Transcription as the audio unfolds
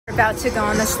about to go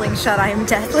on the slingshot. I am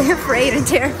deathly afraid and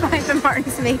terrified, but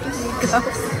Martin's making me go.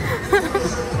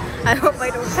 I hope I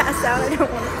don't pass out. I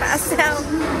don't want to pass out.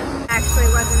 Actually,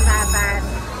 wasn't that bad.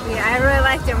 Yeah, I really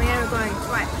liked it. We ended up going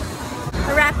twice.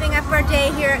 We're wrapping up our day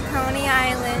here at Coney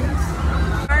Island.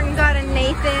 Martin got a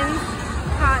Nathan's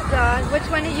hot dog. Which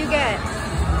one did you get?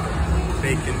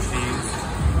 Bacon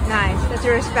cheese. Nice. That's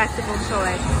a respectable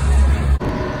choice.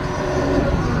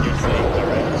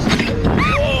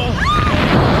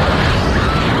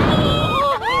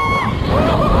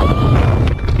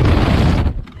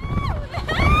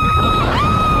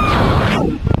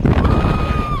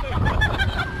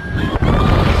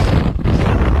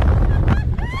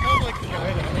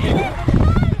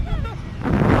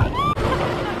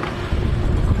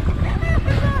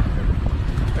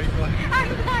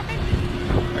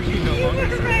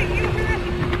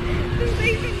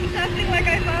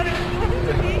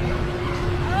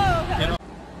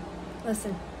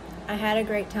 Listen, I had a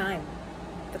great time,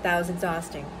 but that was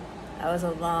exhausting. That was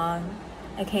a long,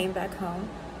 I came back home.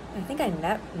 I think I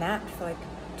napped for like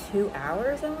 2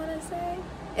 hours, I want to say.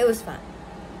 It was fun,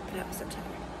 but I was so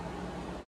tired.